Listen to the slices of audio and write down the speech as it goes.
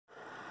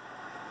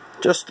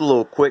Just a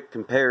little quick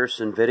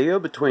comparison video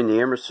between the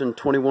Emerson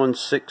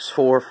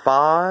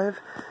 21645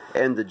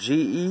 and the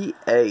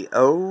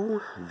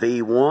GEAO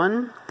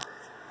V1.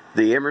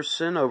 The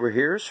Emerson over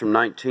here is from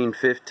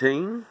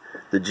 1915.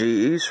 The GE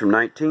is from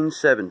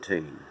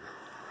 1917.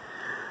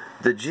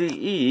 The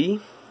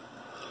GE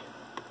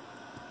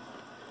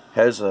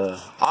has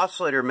a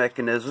oscillator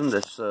mechanism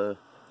that's a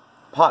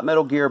pot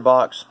metal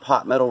gearbox,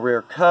 pot metal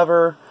rear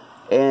cover,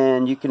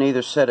 and you can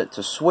either set it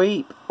to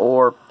sweep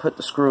or put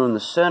the screw in the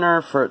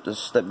center for it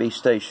to be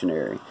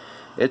stationary.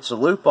 It's a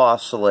loop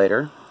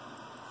oscillator.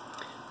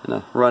 I'm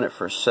going to run it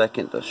for a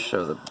second to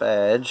show the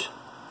badge,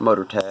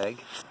 motor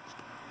tag.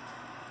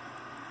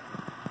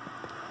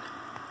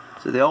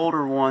 So the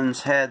older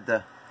ones had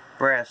the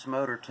brass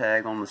motor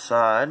tag on the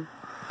side,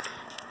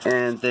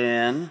 and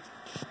then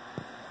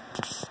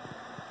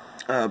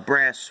a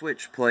brass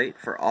switch plate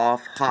for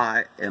off,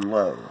 high, and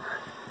low.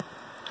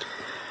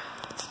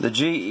 The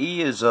GE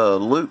is a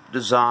loop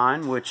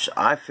design, which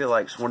I feel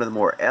like is one of the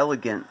more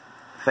elegant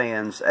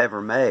fans ever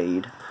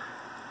made.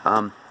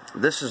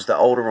 This is the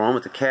older one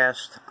with the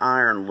cast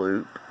iron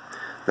loop.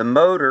 The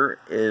motor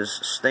is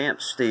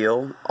stamped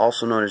steel,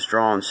 also known as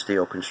drawn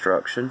steel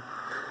construction.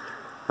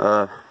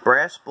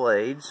 Brass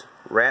blades,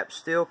 wrapped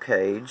steel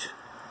cage,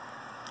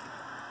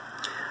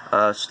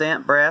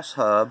 stamped brass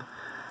hub.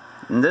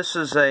 And this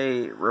is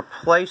a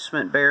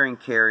replacement bearing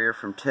carrier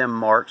from Tim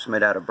Marks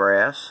made out of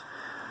brass.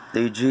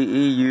 The GE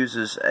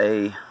uses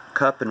a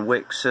cup and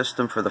wick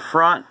system for the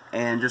front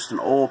and just an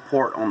oil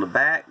port on the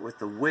back with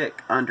the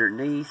wick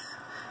underneath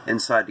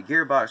inside the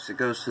gearbox that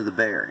goes to the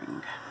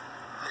bearing.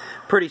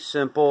 Pretty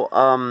simple.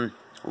 A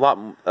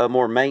lot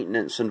more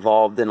maintenance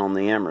involved than on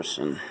the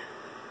Emerson.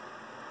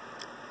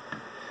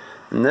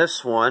 And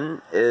this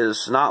one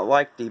is not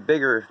like the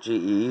bigger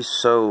GEs,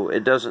 so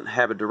it doesn't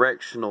have a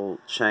directional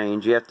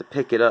change. You have to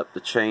pick it up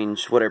to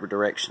change whatever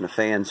direction the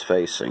fan's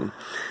facing.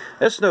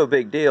 It's no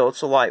big deal.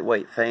 It's a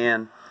lightweight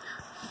fan.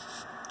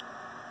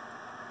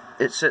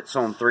 It sits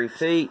on 3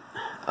 feet.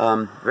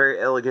 Very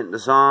elegant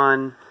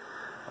design.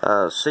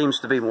 Seems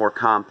to be more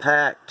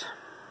compact.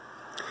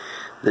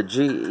 The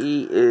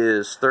GE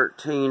is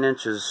 13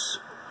 inches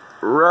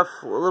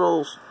rough, a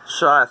little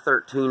shy of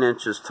 13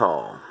 inches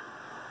tall.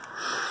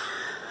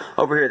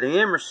 Over here, the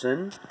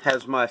Emerson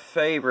has my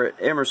favorite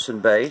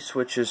Emerson bass,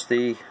 which is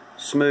the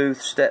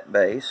smooth step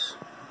bass.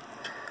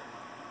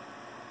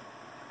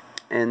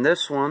 And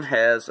this one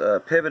has a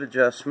pivot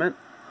adjustment.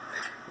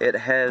 It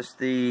has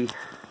the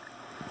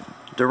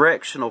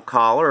directional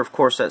collar. Of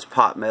course, that's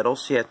pot metal,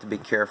 so you have to be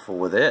careful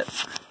with it.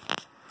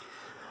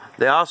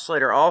 The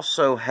oscillator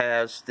also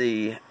has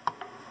the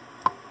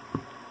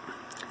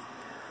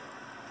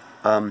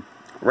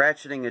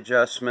ratcheting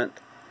adjustment,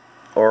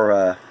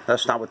 or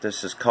that's not what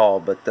this is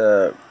called, but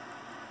the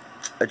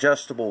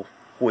adjustable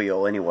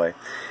wheel anyway,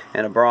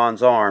 and a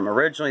bronze arm.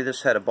 Originally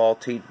this had a ball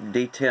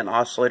D10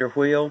 oscillator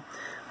wheel,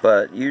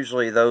 but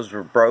usually those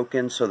were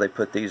broken, so they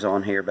put these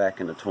on here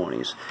back in the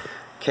 20s.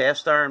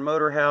 Cast iron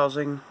motor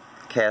housing,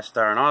 cast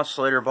iron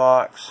oscillator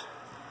box,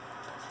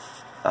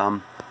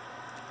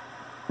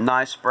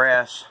 nice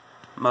brass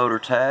motor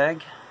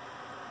tag.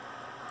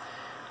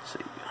 Let's see,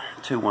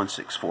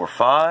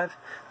 21645.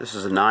 This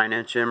is a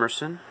 9-inch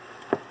Emerson.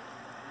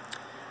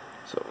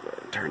 So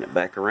we'll turn it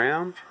back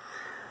around.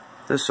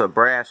 This is a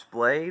brass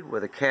blade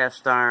with a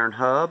cast iron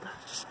hub,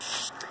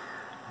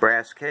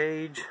 brass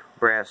cage,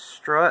 brass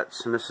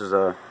struts, and this is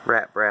a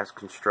wrap brass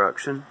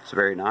construction. It's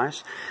very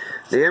nice.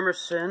 The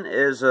Emerson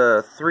is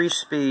a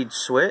 3-speed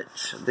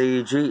switch.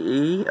 The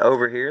GE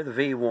over here, the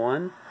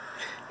V1,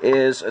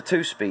 is a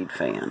 2-speed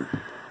fan.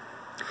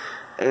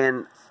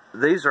 And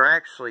these are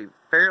actually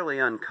fairly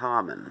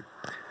uncommon.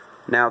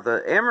 Now,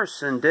 the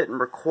Emerson didn't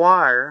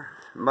require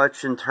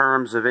much in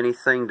terms of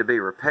anything to be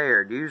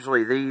repaired.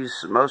 Usually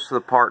most of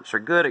the parts are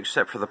good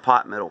except for the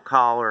pot metal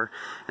collar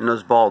and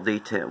those ball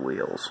detent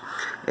wheels.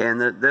 And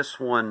this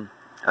one,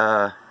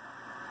 the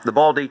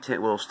ball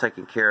detent wheel is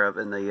taken care of,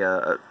 and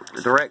the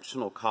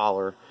directional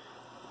collar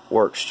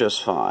works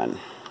just fine.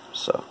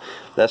 So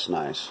that's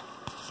nice.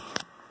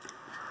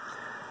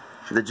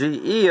 The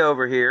GE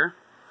over here,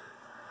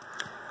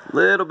 a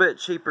little bit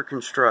cheaper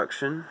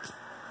construction,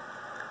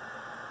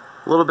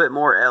 a little bit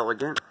more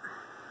elegant.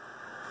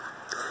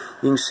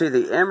 You can see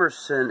the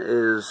Emerson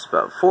is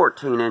about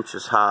 14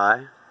 inches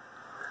high,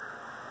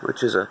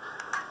 which is an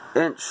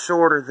inch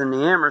shorter than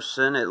the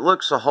Emerson. It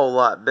looks a whole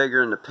lot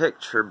bigger in the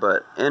picture,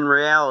 but in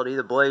reality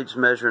the blades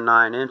measure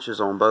 9 inches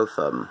on both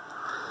of them.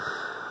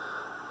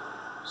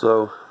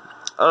 So,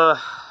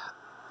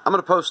 I'm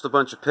going to post a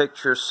bunch of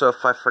pictures, so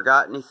if I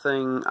forgot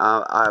anything,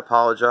 I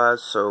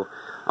apologize. So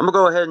I'm going to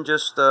go ahead and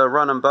just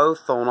run them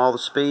both on all the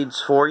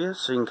speeds for you,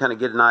 so you can kind of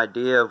get an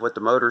idea of what the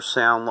motors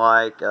sound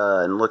like,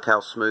 and look how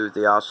smooth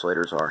the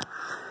oscillators are.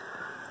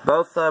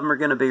 Both of them are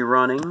going to be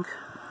running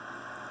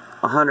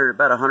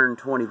about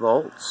 120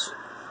 volts.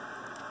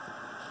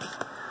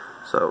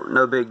 So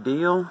no big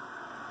deal.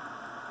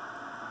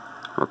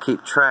 I'll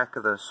keep track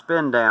of the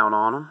spin down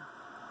on them.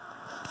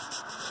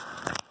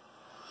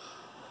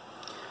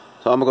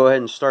 So I'm going to go ahead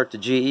and start the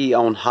GE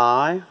on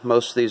high.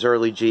 Most of these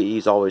early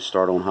GEs always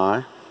start on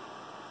high.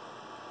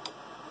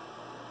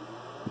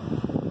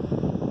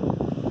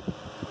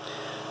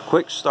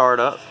 Quick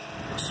startup,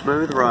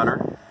 smooth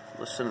runner.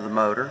 Listen to the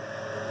motor.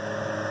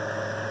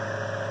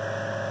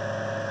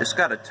 It's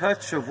got a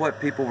touch of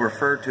what people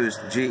refer to as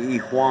the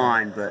GE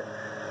whine, but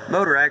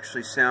motor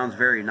actually sounds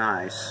very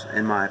nice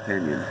in my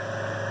opinion.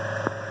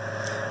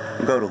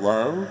 Go to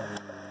low.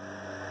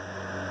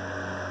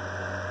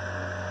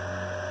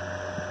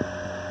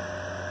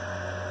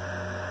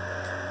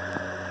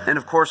 And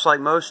of course, like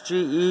most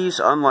GEs,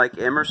 unlike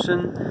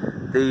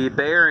Emerson, the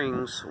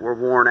bearings were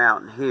worn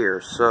out in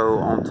here. So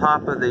on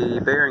top of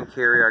the bearing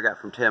carrier I got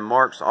from 10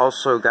 Marks,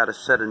 also got a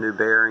set of new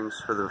bearings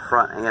for the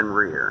front and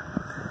rear.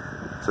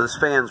 So this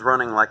fan's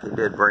running like it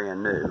did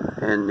brand new.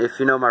 And if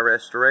you know my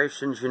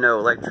restorations, you know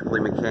electrically,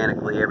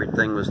 mechanically,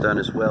 everything was done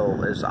as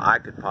well as I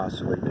could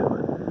possibly do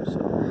it.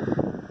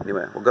 So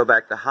anyway, we'll go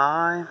back to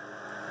high.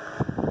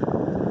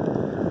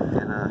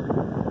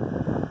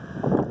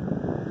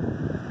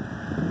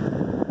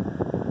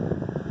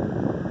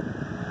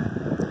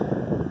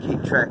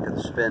 Keep track of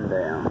the spin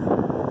down.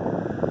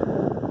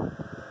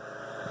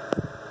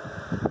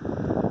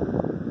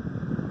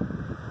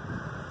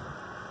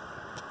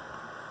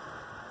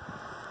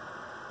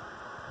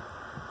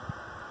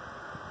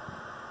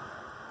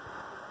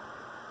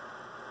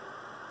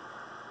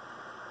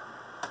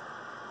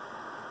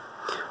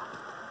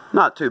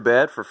 Not too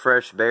bad for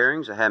fresh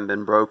bearings that haven't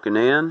been broken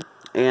in,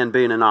 and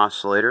being an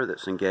oscillator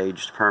that's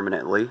engaged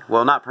permanently.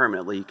 Well, not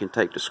permanently, you can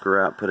take the screw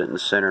out, put it in the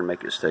center, and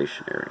make it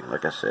stationary,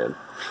 like I said.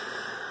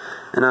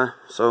 And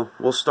so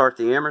we'll start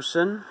the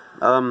Emerson.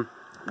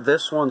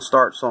 This one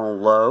starts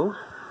on low.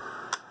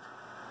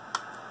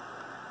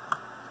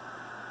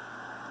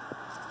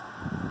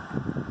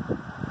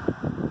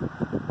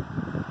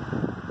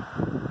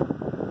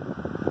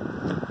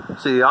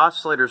 See, the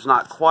oscillator's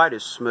not quite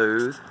as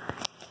smooth,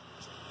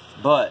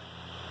 but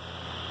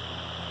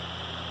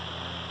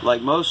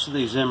like most of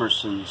these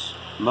Emersons,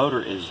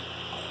 motor is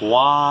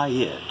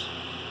quiet.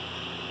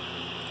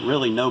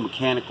 Really no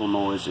mechanical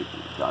noise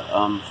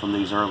from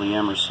these early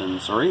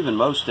Emersons, or even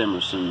most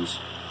Emersons.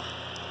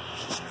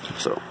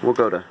 So we'll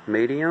go to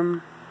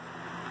medium.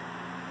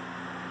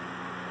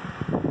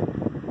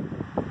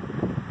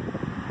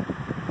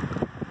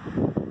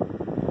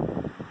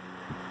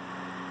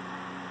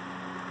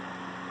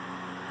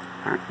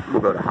 Alright,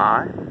 we'll go to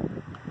high.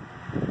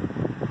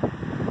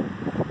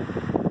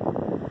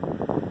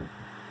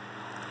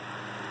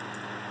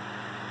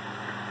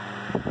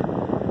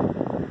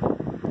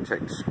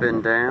 Take the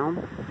spin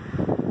down.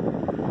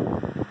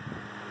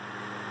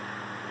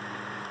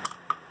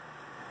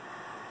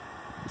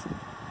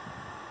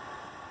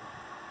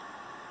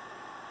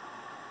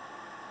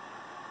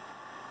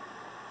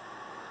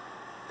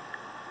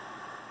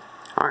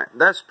 Alright,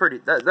 that's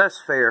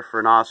fair for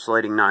an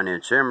oscillating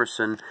 9-inch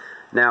Emerson.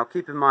 Now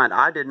keep in mind,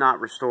 I did not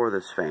restore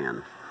this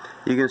fan.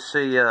 You can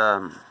see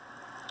a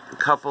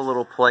couple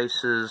little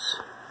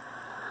places,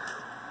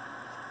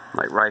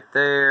 like right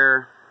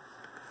there.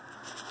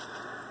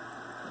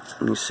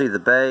 You see the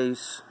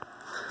base,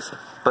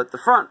 but the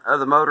front of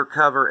the motor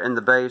cover and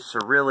the base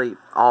are really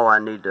all I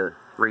need to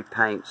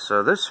repaint.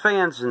 So this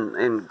fan's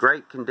in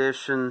great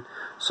condition.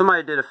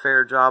 Somebody did a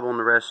fair job on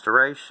the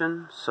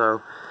restoration.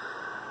 So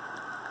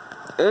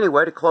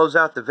anyway, to close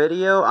out the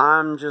video,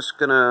 I'm just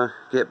gonna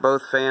get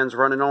both fans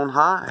running on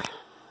high.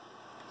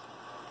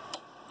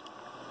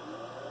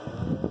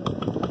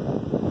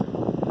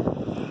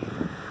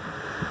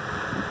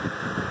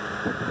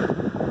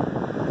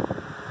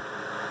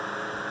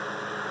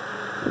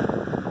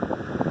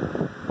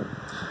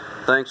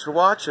 Thanks for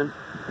watching.